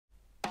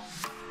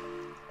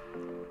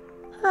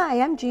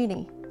Hi, I'm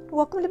Jeannie.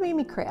 Welcome to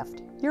Mimi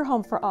Craft, your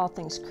home for all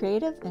things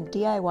creative and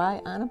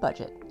DIY on a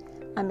budget.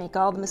 I make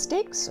all the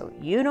mistakes so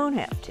you don't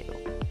have to.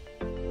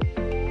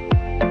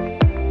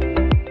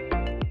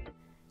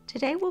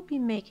 Today we'll be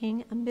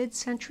making a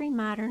mid-century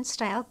modern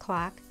style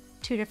clock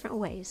two different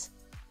ways.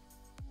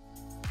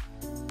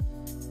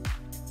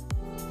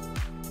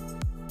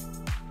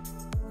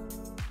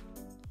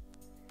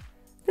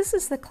 This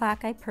is the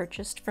clock I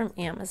purchased from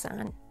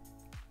Amazon.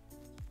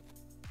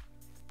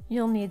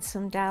 You'll need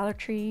some Dollar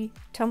Tree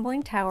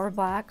tumbling tower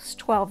blocks,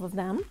 12 of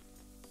them.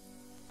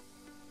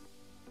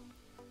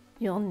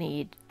 You'll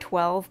need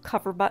 12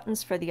 cover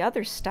buttons for the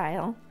other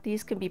style.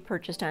 These can be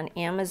purchased on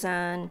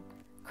Amazon,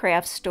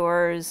 craft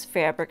stores,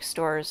 fabric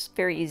stores,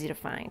 very easy to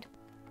find.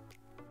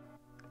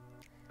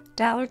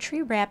 Dollar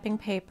Tree wrapping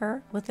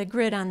paper with a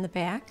grid on the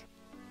back.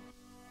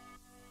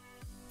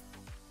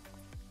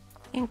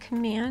 And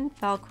Command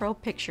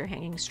Velcro picture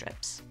hanging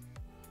strips.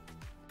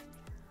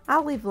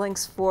 I'll leave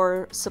links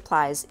for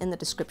supplies in the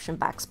description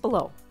box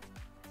below.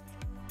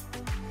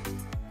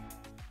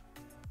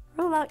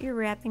 Roll out your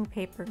wrapping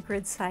paper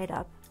grid side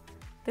up.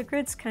 The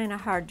grid's kind of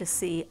hard to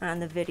see on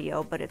the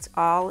video, but it's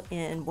all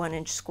in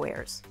 1-inch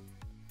squares.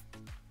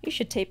 You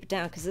should tape it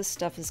down because this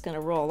stuff is going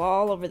to roll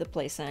all over the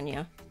place on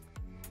you.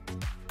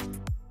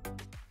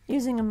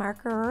 Using a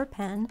marker or a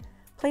pen,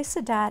 place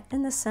a dot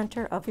in the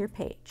center of your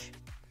page.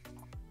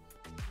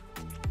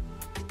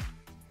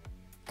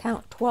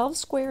 Count 12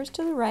 squares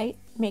to the right,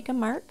 make a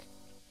mark.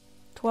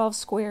 12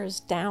 squares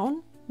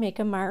down, make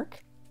a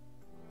mark.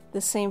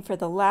 The same for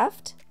the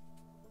left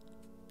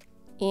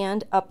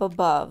and up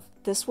above.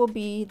 This will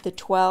be the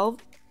 12,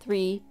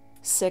 3,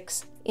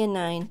 6, and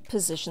 9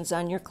 positions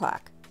on your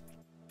clock.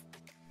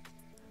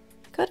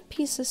 Cut a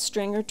piece of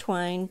string or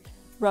twine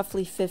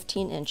roughly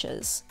 15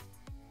 inches.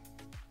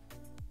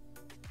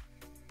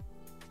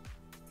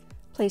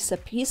 Place a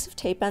piece of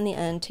tape on the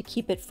end to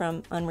keep it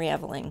from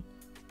unraveling.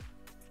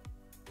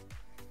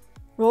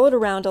 Roll it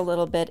around a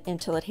little bit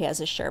until it has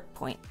a sharp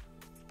point.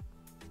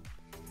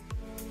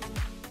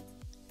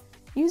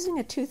 Using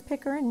a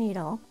toothpick or a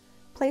needle,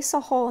 place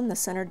a hole in the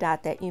center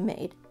dot that you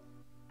made.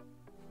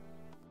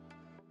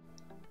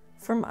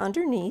 From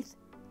underneath,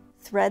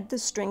 thread the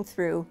string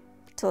through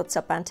till it's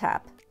up on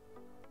top.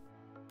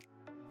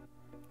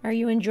 Are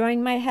you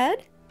enjoying my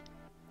head?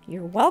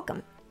 You're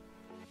welcome.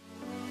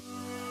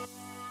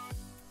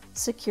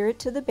 Secure it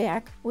to the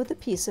back with a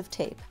piece of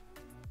tape.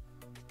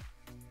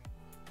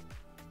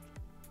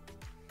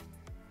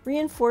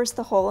 Reinforce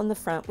the hole in the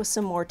front with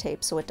some more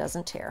tape so it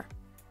doesn't tear.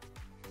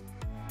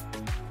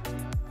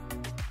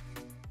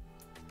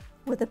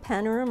 With a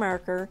pen or a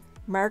marker,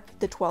 mark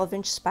the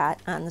 12-inch spot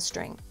on the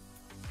string.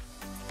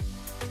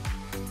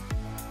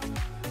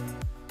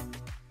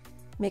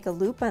 Make a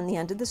loop on the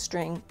end of the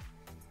string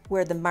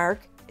where the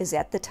mark is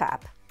at the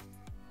top.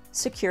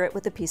 Secure it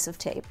with a piece of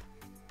tape.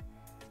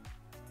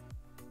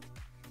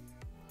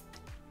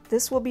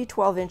 This will be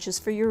 12 inches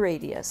for your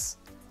radius.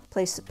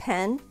 Place a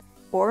pen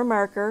or a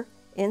marker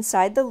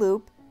inside the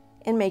loop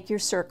and make your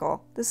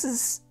circle. This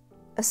is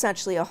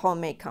essentially a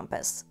homemade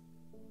compass.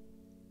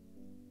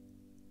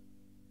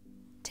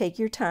 Take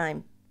your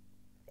time.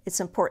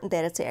 It's important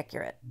that it's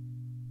accurate.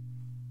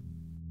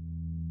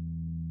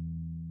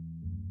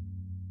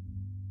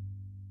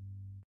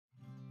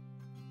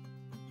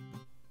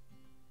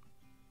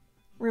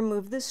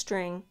 Remove the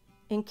string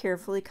and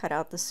carefully cut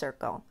out the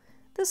circle.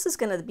 This is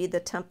going to be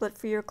the template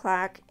for your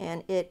clock,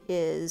 and it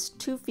is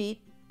 2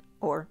 feet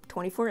or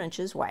 24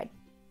 inches wide.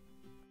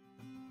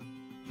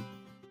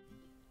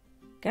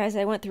 Guys,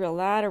 I went through a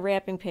lot of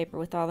wrapping paper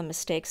with all the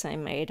mistakes I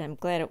made. I'm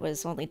glad it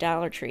was only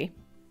Dollar Tree.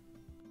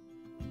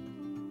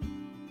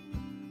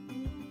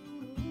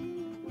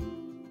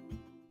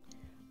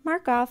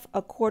 Mark off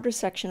a quarter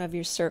section of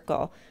your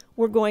circle.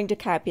 We're going to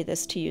copy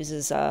this to use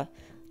as a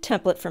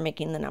template for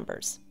making the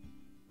numbers.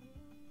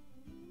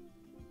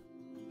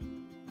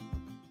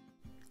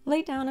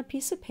 Lay down a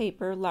piece of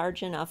paper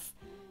large enough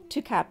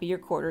to copy your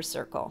quarter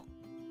circle.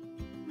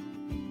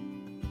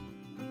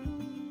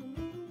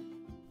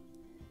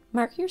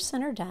 Mark your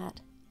center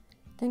dot,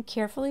 then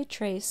carefully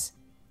trace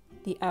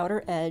the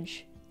outer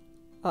edge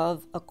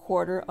of a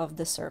quarter of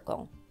the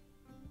circle.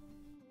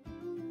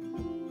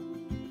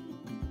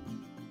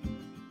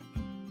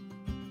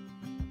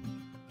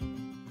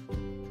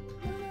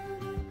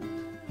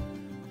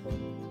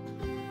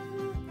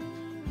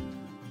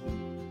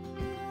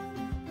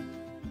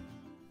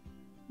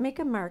 Make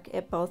a mark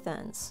at both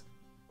ends.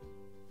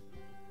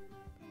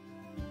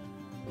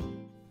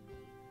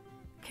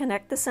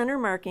 Connect the center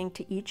marking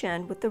to each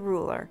end with the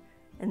ruler,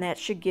 and that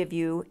should give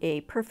you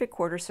a perfect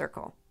quarter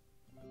circle.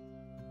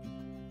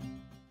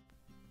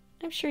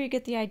 I'm sure you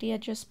get the idea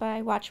just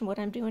by watching what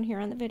I'm doing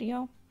here on the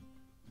video.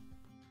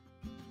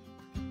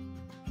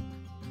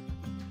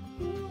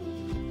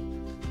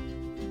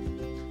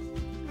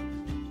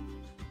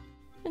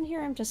 And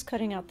here I'm just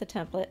cutting out the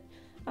template.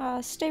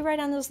 Stay right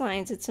on those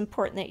lines. It's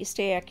important that you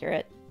stay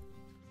accurate.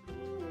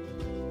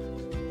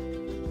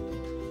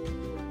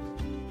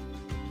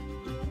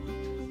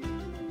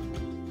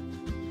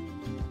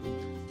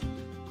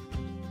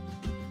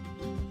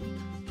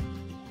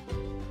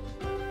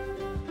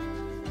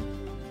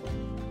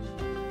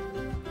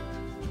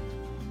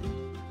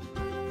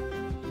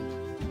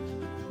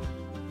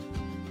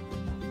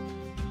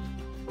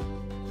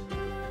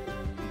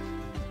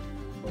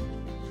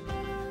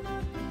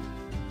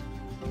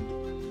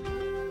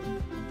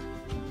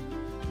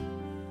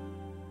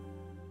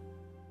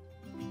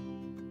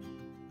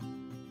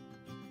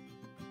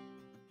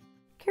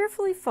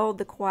 Carefully fold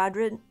the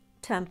quadrant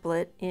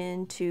template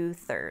into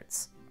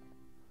thirds.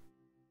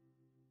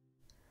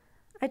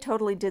 I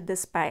totally did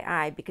this by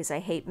eye because I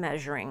hate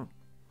measuring.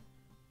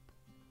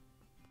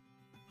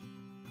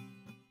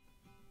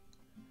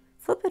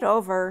 Flip it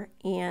over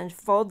and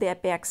fold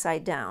that back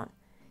side down.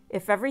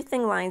 If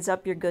everything lines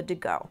up, you're good to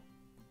go.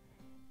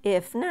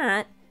 If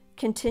not,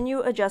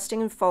 continue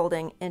adjusting and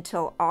folding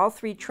until all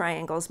 3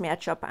 triangles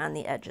match up on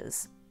the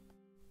edges.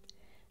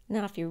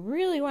 Now, if you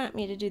really want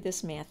me to do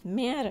this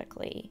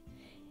mathematically,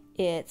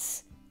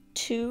 it's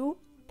 2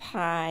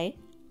 pi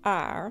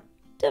r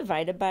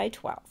divided by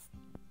 12.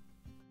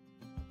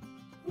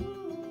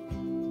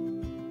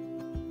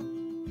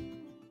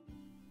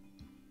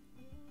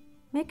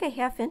 Make a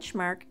 1/2 inch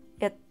mark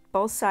at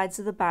both sides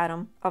of the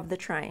bottom of the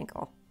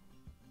triangle.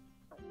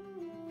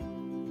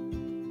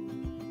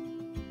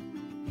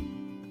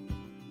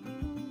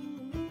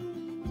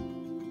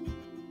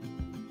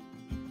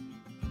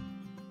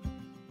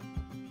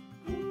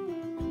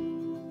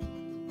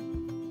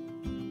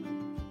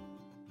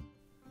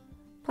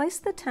 Place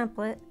the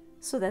template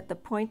so that the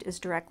point is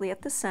directly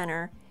at the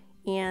center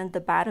and the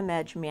bottom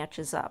edge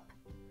matches up.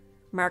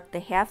 Mark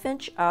the 1/2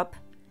 inch up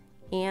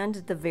and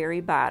the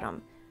very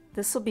bottom.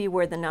 This will be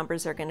where the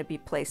numbers are going to be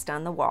placed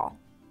on the wall.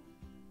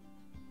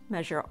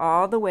 Measure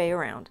all the way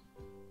around.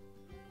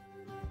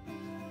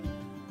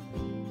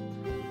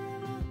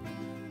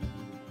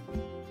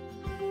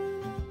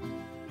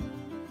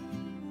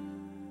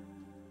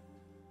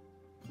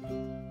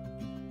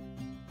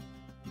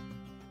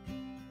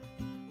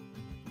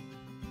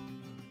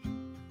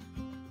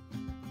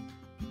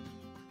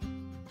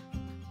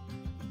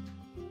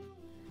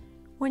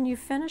 When you've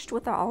finished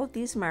with all of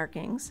these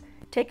markings,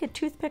 take a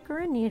toothpick or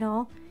a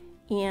needle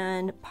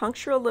and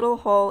puncture a little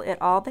hole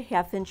at all the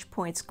 1/2 inch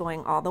points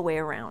going all the way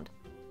around.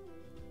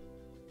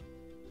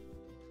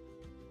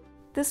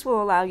 This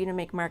will allow you to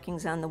make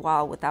markings on the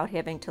wall without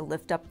having to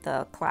lift up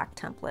the clock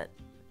template.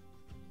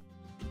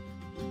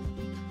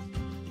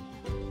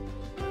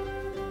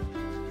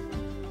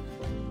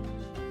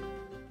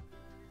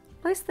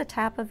 Place the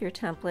top of your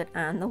template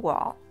on the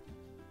wall.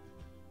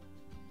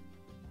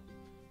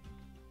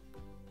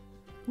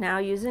 Now,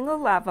 using a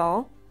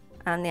level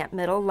on that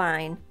middle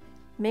line,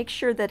 make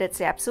sure that it's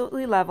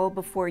absolutely level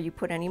before you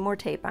put any more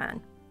tape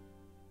on.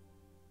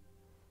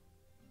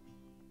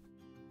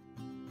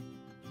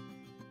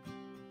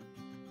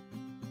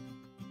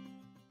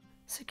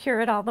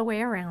 Secure it all the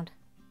way around.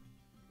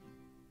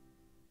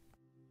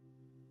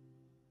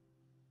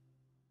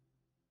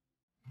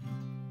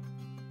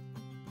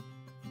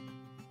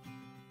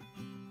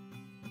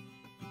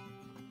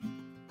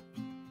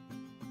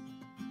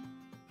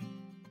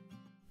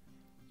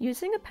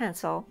 Using a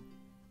pencil,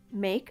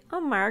 make a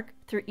mark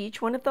through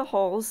each one of the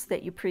holes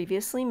that you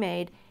previously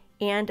made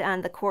and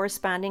on the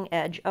corresponding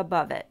edge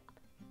above it.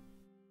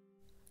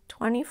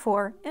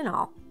 24 in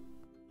all.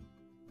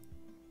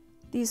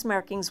 These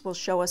markings will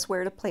show us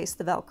where to place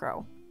the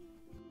Velcro.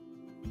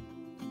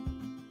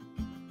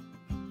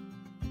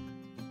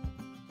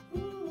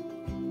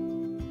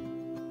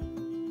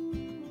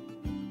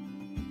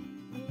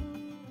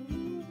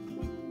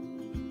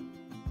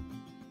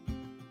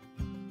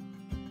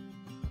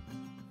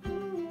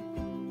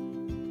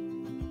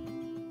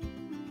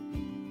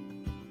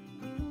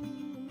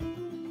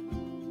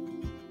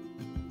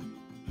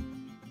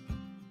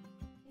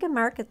 Make a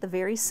mark at the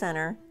very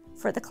center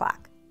for the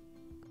clock.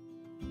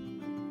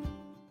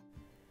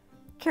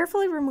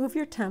 Carefully remove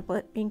your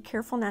template, being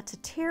careful not to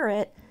tear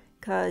it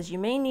because you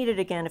may need it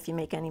again if you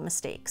make any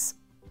mistakes.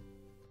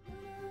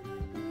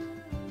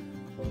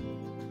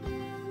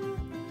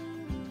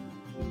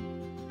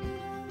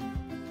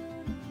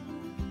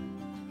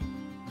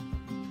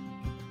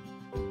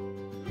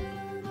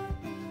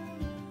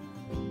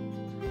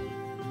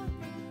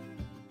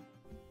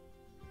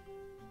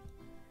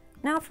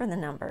 Now for the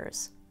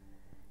numbers.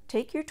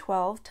 Take your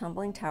 12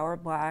 tumbling tower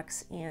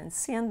blocks and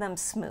sand them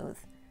smooth.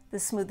 The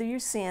smoother you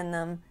sand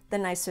them, the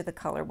nicer the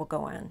color will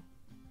go on.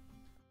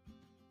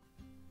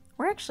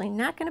 We're actually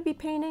not going to be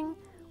painting.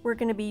 We're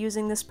going to be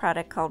using this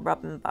product called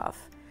Rub and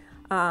Buff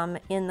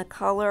in the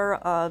color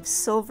of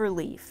Silver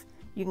Leaf.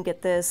 You can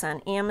get this on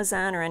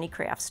Amazon or any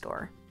craft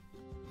store.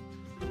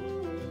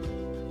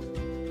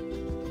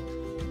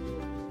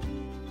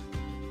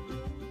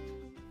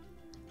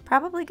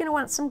 Probably going to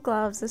want some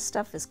gloves. This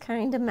stuff is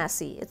kind of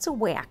messy. It's a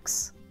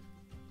wax.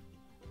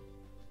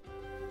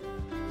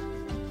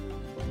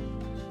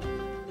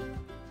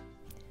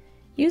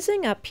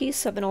 Using a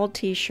piece of an old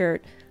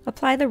t-shirt,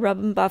 apply the Rub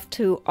and Buff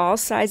to all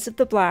sides of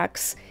the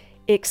blocks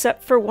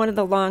except for one of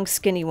the long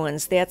skinny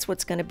ones. That's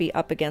what's going to be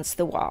up against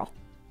the wall.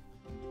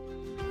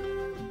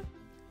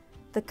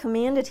 The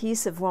Command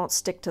adhesive won't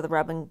stick to the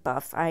Rub and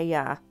Buff.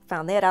 I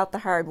found that out the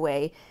hard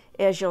way.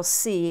 As you'll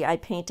see, I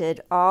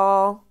painted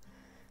all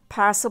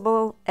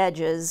possible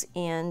edges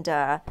and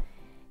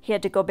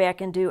had to go back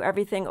and do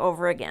everything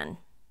over again.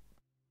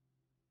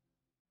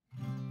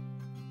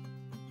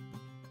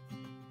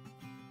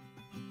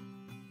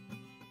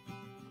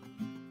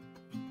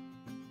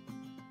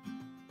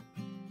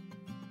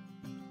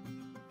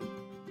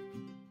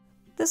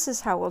 This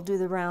is how we'll do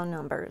the round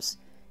numbers.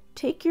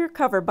 Take your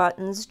cover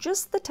buttons,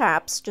 just the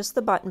tops, just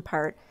the button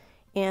part,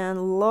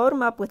 and load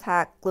them up with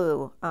hot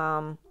glue.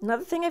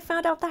 Another thing I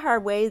found out the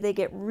hard way, they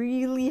get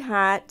really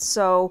hot,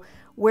 so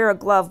wear a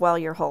glove while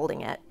you're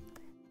holding it.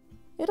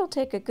 It'll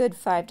take a good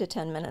 5 to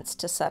 10 minutes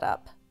to set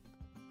up.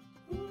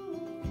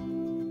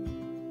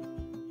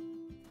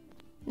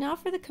 Now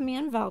for the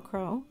command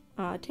velcro,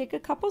 take a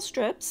couple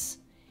strips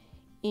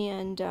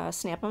and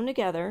snap them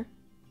together.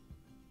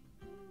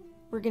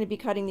 We're going to be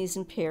cutting these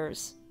in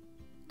pairs.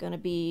 Going to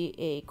be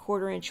a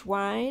 1/4 inch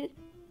wide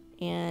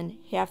and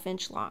 1/2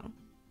 inch long.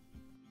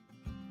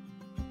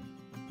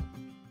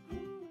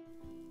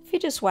 If you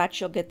just watch,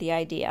 you'll get the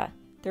idea.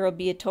 There will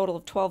be a total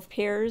of 12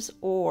 pairs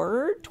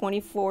or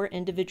 24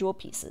 individual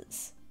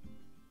pieces.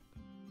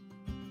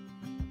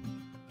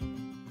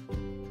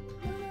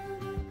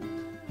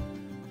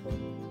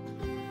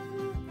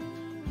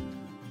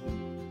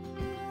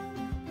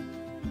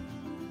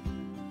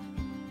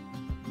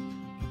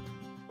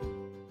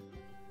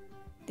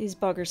 These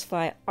buggers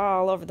fly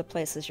all over the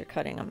place as you're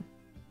cutting them.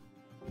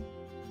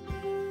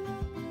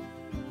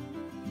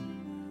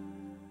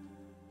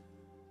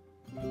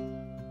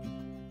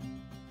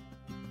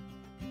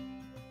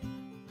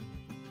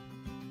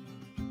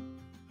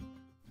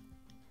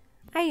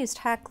 I used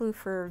hot glue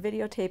for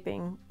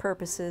videotaping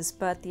purposes,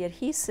 but the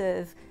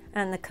adhesive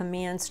and the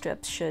command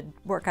strips should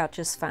work out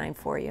just fine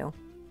for you.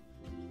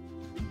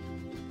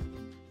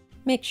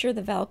 Make sure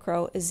the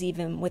Velcro is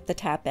even with the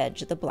top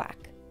edge of the black.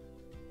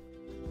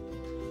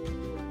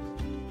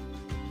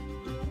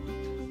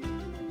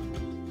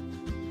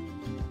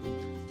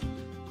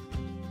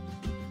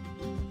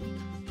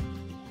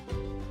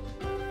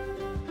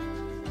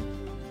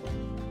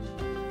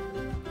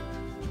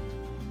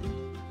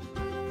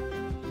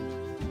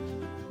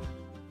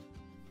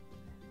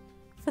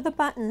 For the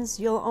buttons,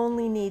 you'll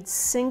only need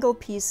single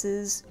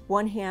pieces,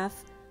 1/2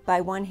 by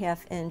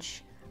 1/2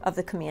 inch of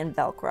the command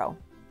Velcro.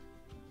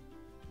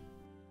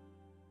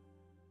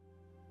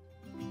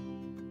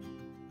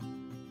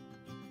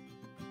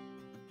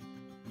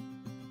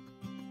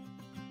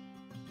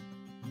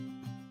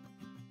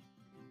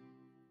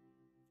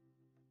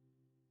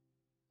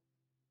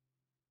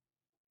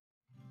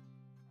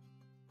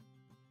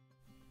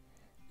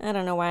 I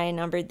don't know why I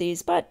numbered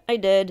these, but I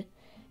did.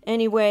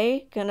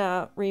 Anyway,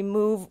 gonna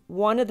remove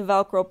one of the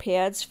Velcro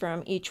pads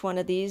from each one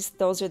of these.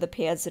 Those are the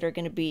pads that are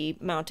going to be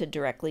mounted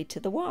directly to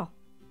the wall.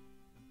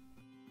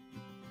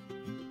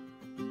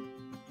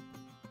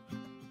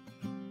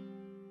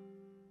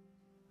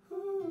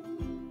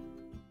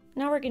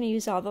 Now we're going to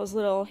use all those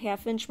little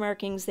 1/2 inch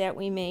markings that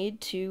we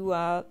made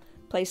to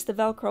place the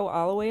Velcro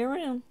all the way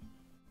around.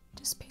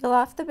 Just peel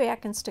off the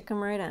back and stick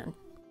them right on.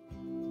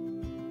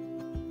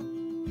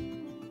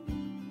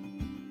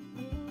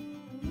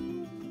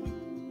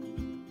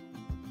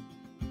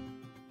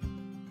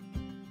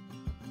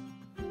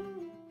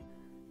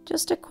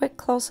 Just a quick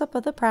close-up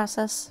of the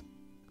process.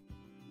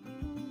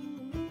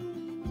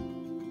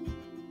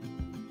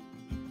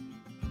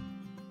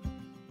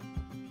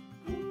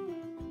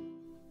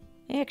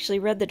 I actually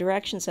read the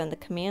directions on the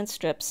command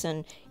strips,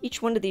 and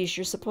each one of these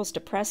you're supposed to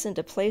press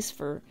into place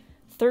for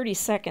 30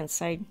 seconds.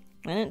 I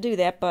didn't do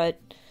that, but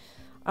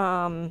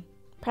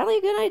probably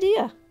a good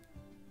idea.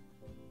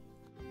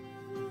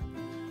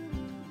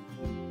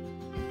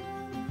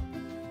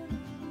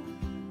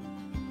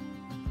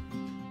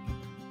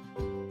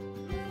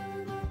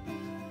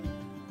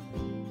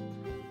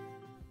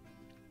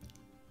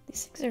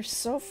 These things are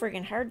so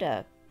friggin' hard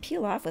to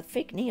peel off with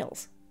fake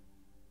nails.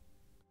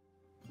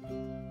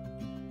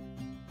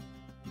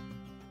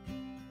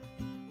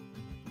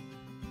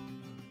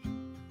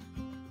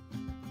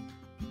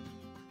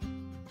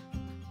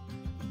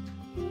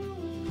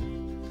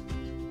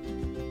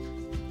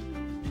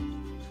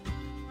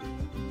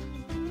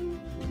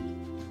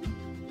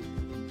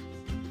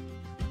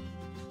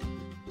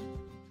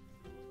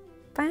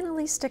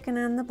 Finally sticking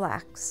on the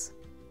blacks.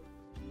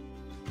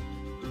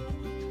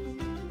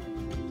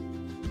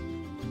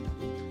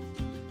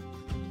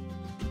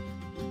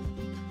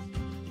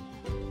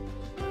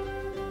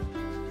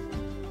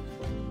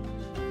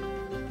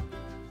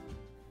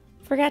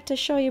 Forgot to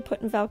show you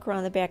putting Velcro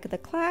on the back of the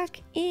clock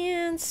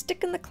and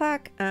sticking the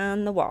clock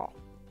on the wall.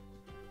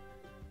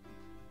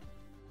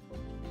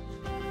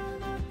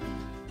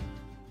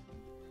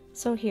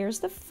 So here's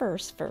the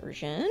first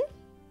version.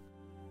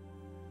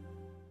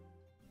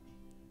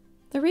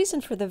 The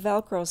reason for the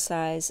Velcro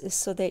size is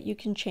so that you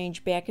can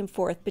change back and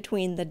forth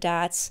between the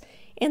dots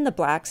and the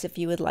blocks if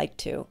you would like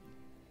to.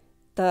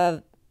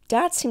 The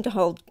dots seem to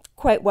hold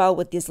quite well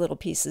with these little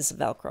pieces of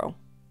Velcro.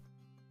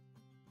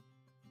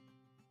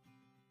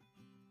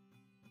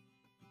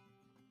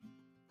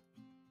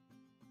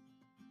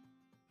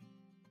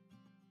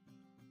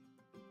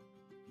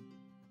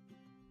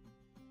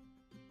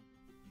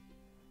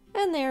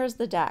 And there's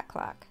the dot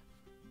clock.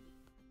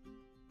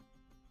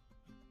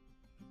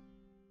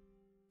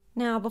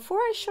 Now, before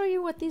I show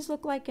you what these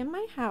look like in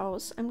my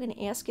house, I'm going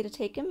to ask you to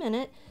take a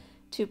minute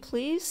to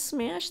please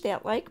smash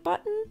that like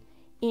button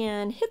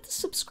and hit the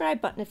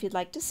subscribe button if you'd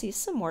like to see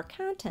some more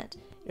content.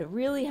 It'll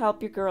really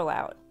help your girl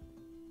out.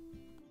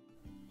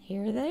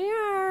 Here they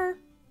are.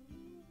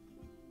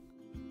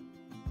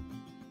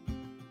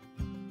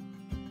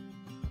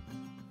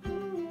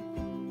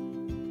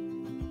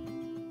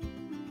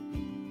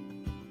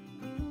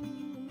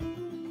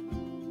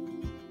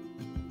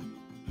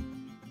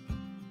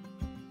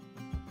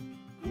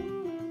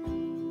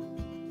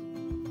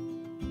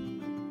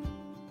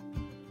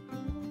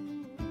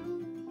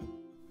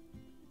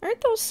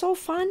 Aren't those so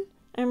fun?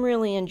 I'm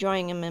really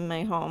enjoying them in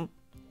my home.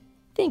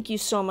 Thank you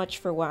so much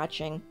for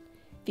watching.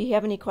 If you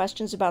have any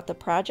questions about the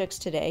projects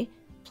today,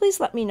 please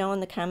let me know in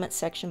the comments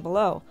section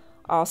below.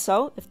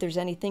 Also, if there's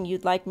anything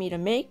you'd like me to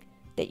make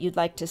that you'd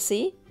like to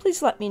see,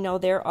 please let me know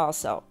there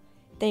also.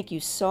 Thank you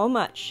so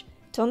much.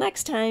 Till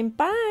next time,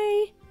 bye!